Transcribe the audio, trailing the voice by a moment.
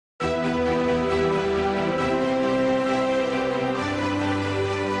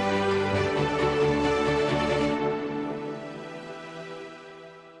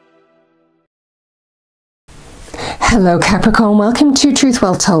Hello Capricorn, welcome to Truth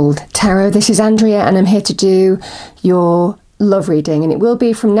Well Told Tarot. This is Andrea and I'm here to do your love reading, and it will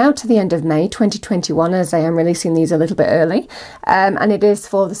be from now to the end of May 2021, as I am releasing these a little bit early, and it is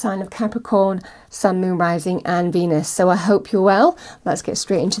for the sign of Capricorn, Sun, Moon, Rising and Venus. So I hope you're well. Let's get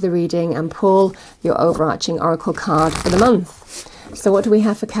straight into the reading and pull your overarching oracle card for the month. So what do we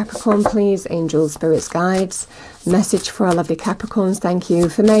have for Capricorn, please? Angels, spirits, guides, message for our lovely Capricorns, thank you,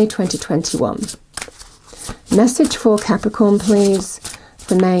 for May 2021. Message for Capricorn, please,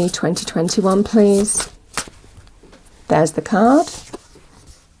 for May 2021, please. There's the card.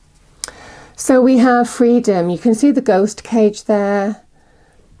 So we have freedom. You can see the ghost cage there.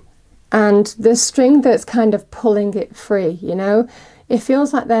 And the string that's kind of pulling it free, you know. It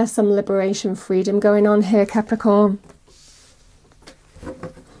feels like there's some liberation, freedom going on here, Capricorn.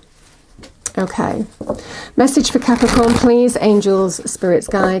 Okay. Message for Capricorn, please. Angels, spirits,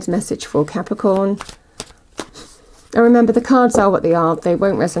 guides, message for Capricorn. And remember, the cards are what they are. They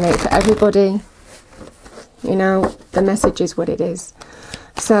won't resonate for everybody. You know, the message is what it is.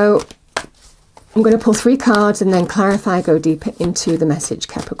 So I'm going to pull 3 cards and then clarify, go deeper into the message,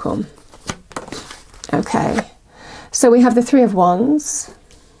 Capricorn. Okay. So we have the 3 of Wands.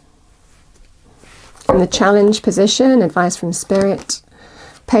 In the challenge position, advice from Spirit.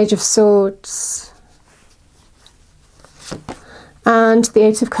 Page of Swords. And the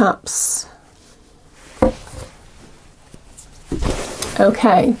 8 of Cups.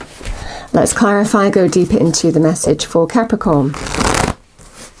 Okay, let's clarify, go deeper into the message for Capricorn.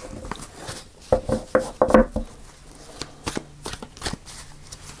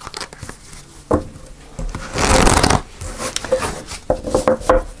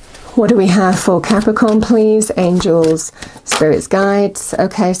 What do we have for Capricorn, please? Angels, spirits, guides.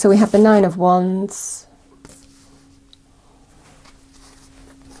 Okay, so we have the 9 of Wands.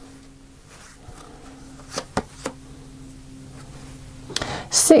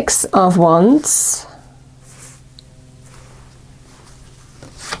 6 of Wands.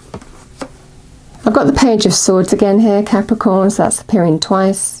 I've got the Page of Swords again here, Capricorn, so that's appearing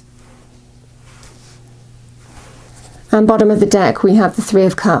twice. And bottom of the deck we have the 3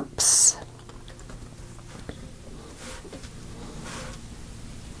 of Cups.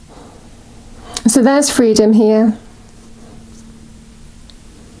 So there's freedom here.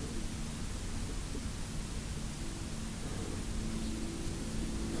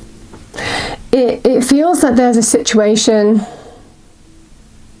 It feels like there's a situation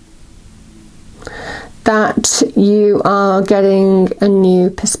that you are getting a new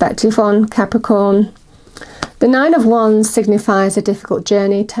perspective on, Capricorn. The 9 of Wands signifies a difficult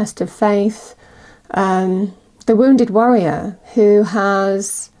journey, test of faith. The wounded warrior who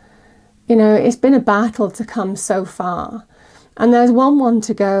has, you know, it's been a battle to come so far. And there's one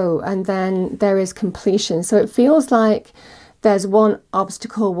to go, and then there is completion. So it feels like there's one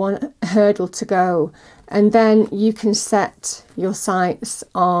obstacle, one hurdle to go, and then you can set your sights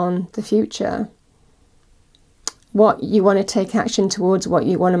on the future. What you want to take action towards, what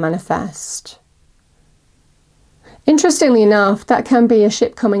you want to manifest. Interestingly enough, that can be a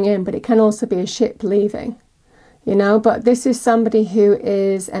ship coming in, but it can also be a ship leaving, you know. But this is somebody who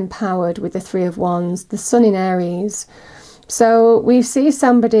is empowered with the 3 of Wands, the Sun in Aries. So we see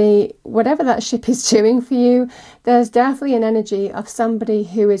somebody, whatever that ship is doing for you, there's definitely an energy of somebody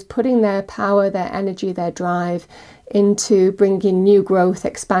who is putting their power, their energy, their drive into bringing new growth,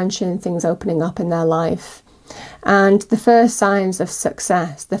 expansion, things opening up in their life. And the first signs of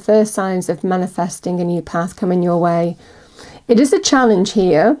success, the first signs of manifesting a new path coming your way. It is a challenge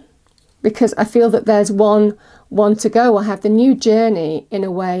here because I feel that there's one to go. I have the new journey in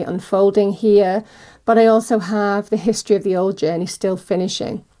a way unfolding here, but I also have the history of the old journey still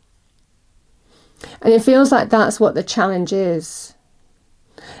finishing. And it feels like that's what the challenge is.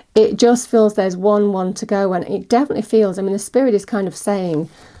 It just feels there's one to go, and it definitely feels, I mean, the Spirit is kind of saying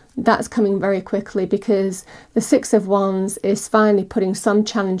that's coming very quickly, because the 6 of Wands is finally putting some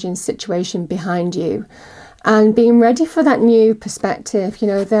challenging situation behind you and being ready for that new perspective. You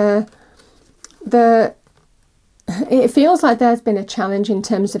know, it feels like there's been a challenge in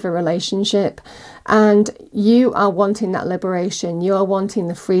terms of a relationship, and you are wanting that liberation, you are wanting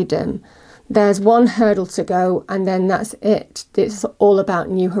the freedom. There's one hurdle to go, and then that's it. It's all about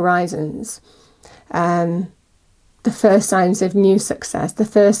new horizons. The first signs of new success, the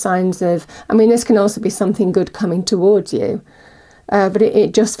first signs of, I mean, this can also be something good coming towards you, but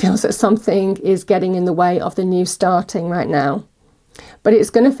it just feels that something is getting in the way of the new starting right now. But it's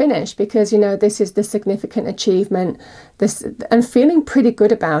going to finish because, you know, this is the significant achievement, this, and feeling pretty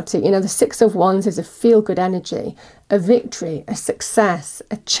good about it. You know, the 6 of Wands is a feel-good energy, a victory, a success,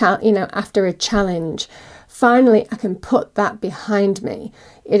 you know, after a challenge, finally I can put that behind me.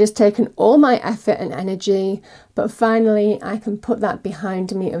 It has taken all my effort and energy, but finally I can put that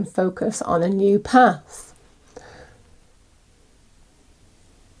behind me and focus on a new path.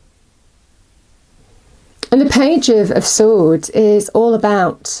 And the Page of Swords is all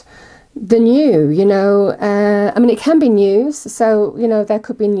about the new, you know. I mean, it can be news. So, you know, there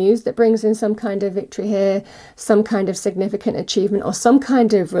could be news that brings in some kind of victory here, some kind of significant achievement, or some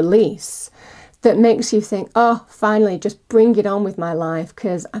kind of release that makes you think, oh, finally, just bring it on with my life,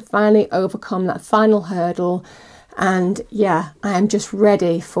 because I finally overcome that final hurdle. And yeah, I am just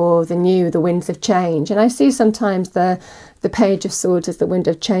ready for the new, the winds of change. And I see sometimes the Page of Swords as the Wind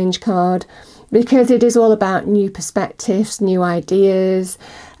of Change card, because it is all about new perspectives, new ideas,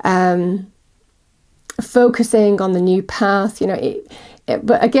 focusing on the new path, you know.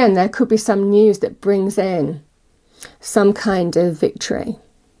 But again, there could be some news that brings in some kind of victory.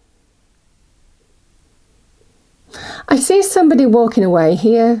 I see somebody walking away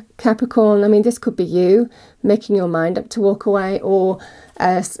here, Capricorn. I mean, this could be you making your mind up to walk away, or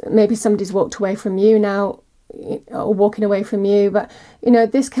maybe somebody's walked away from you now, or walking away from you. But, you know,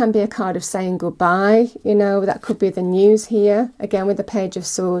 this can be a card of saying goodbye. You know, that could be the news here, again with the Page of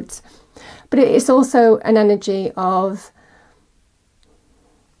Swords. But it's also an energy of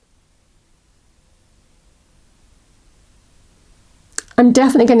I'm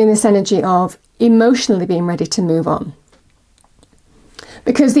definitely getting this energy of emotionally being ready to move on.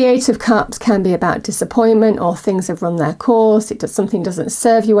 Because the Eight of Cups can be about disappointment, or things have run their course, something doesn't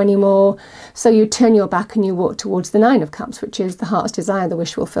serve you anymore. So you turn your back and you walk towards the Nine of Cups, which is the heart's desire, the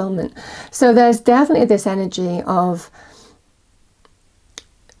wish fulfillment. So there's definitely this energy of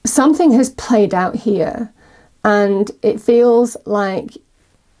something has played out here, and it feels like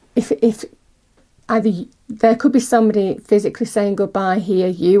if either there could be somebody physically saying goodbye here,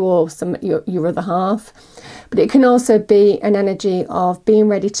 you or your other half, but it can also be an energy of being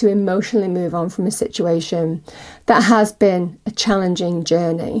ready to emotionally move on from a situation that has been a challenging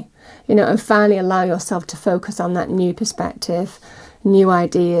journey, you know, and finally allow yourself to focus on that new perspective, new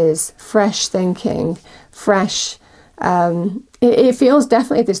ideas, fresh thinking, fresh. It feels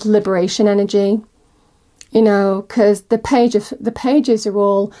definitely this liberation energy, you know, because the pages are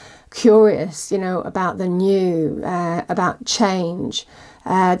all curious, you know, about the new, about change.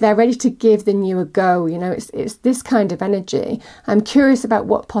 They're ready to give the new a go, you know. It's this kind of energy. I'm curious about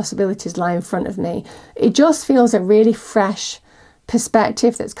what possibilities lie in front of me. It just feels a really fresh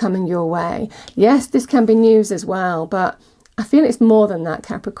perspective that's coming your way. Yes, this can be news as well, but I feel it's more than that,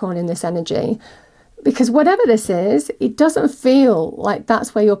 Capricorn, in this energy. Because whatever this is, it doesn't feel like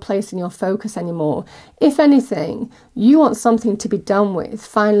that's where you're placing your focus anymore. If anything, you want something to be done with,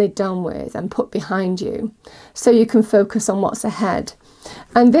 finally done with, and put behind you, so you can focus on what's ahead.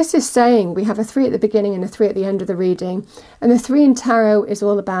 And this is saying, we have a 3 at the beginning and a 3 at the end of the reading. And the 3 in tarot is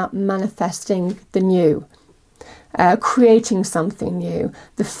all about manifesting the new, creating something new,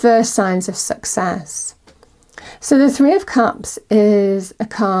 the first signs of success. So the 3 of Cups is a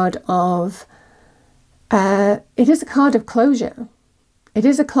card of it is a card of closure. It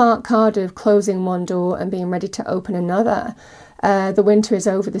is a card of closing one door and being ready to open another. The winter is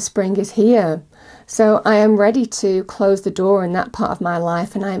over, the spring is here. So I am ready to close the door in that part of my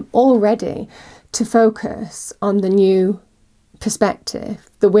life, and I am all ready to focus on the new perspective,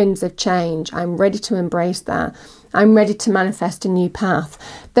 the winds of change. I'm ready to embrace that. I'm ready to manifest a new path.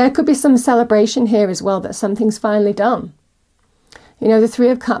 There could be some celebration here as well, that something's finally done. You know, the 3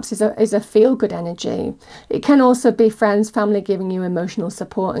 of Cups is a feel-good energy. It can also be friends, family giving you emotional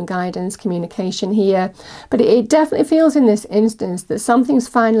support and guidance, communication here. But it definitely feels in this instance that something's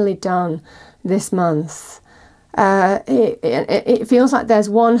finally done this month. It feels like there's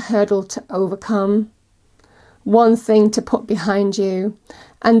one hurdle to overcome, one thing to put behind you.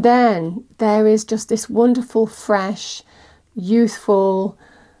 And then there is just this wonderful, fresh, youthful,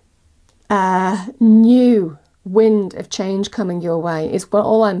 new wind of change coming your way is what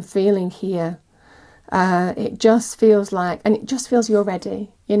all I'm feeling here. It just feels like, and it just feels you're ready,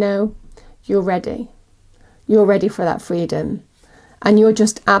 you know, you're ready. You're ready for that freedom. And you're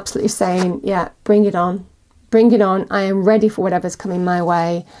just absolutely saying, yeah, bring it on. Bring it on. I am ready for whatever's coming my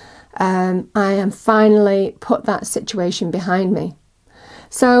way. I am finally put that situation behind me.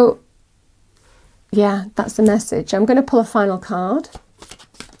 So, yeah, that's the message. I'm going to pull a final card.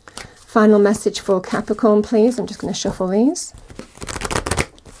 Final message for Capricorn, please. I'm just going to shuffle these.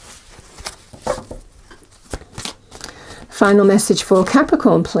 Final message for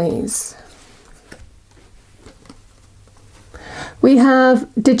Capricorn, please. We have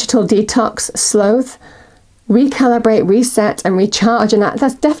digital detox, sloth, recalibrate, reset and recharge. And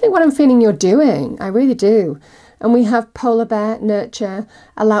that's definitely what I'm feeling you're doing. I really do. And we have polar bear, nurture,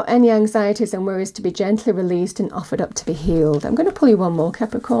 allow any anxieties and worries to be gently released and offered up to be healed. I'm going to pull you one more,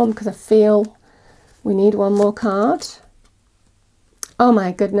 Capricorn, because I feel we need one more card. Oh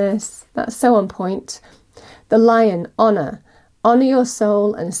my goodness, that's so on point. The lion, honor. Honor your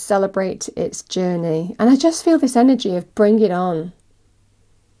soul and celebrate its journey. And I just feel this energy of bring it on.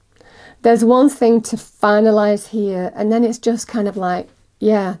 There's one thing to finalize here, and then it's just kind of like,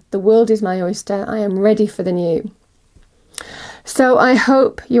 yeah, the world is my oyster. I am ready for the new. So I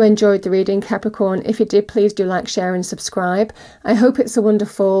hope you enjoyed the reading, Capricorn. If you did, please do like, share and subscribe. I hope it's a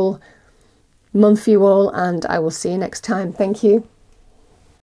wonderful month for you all, and I will see you next time. Thank you.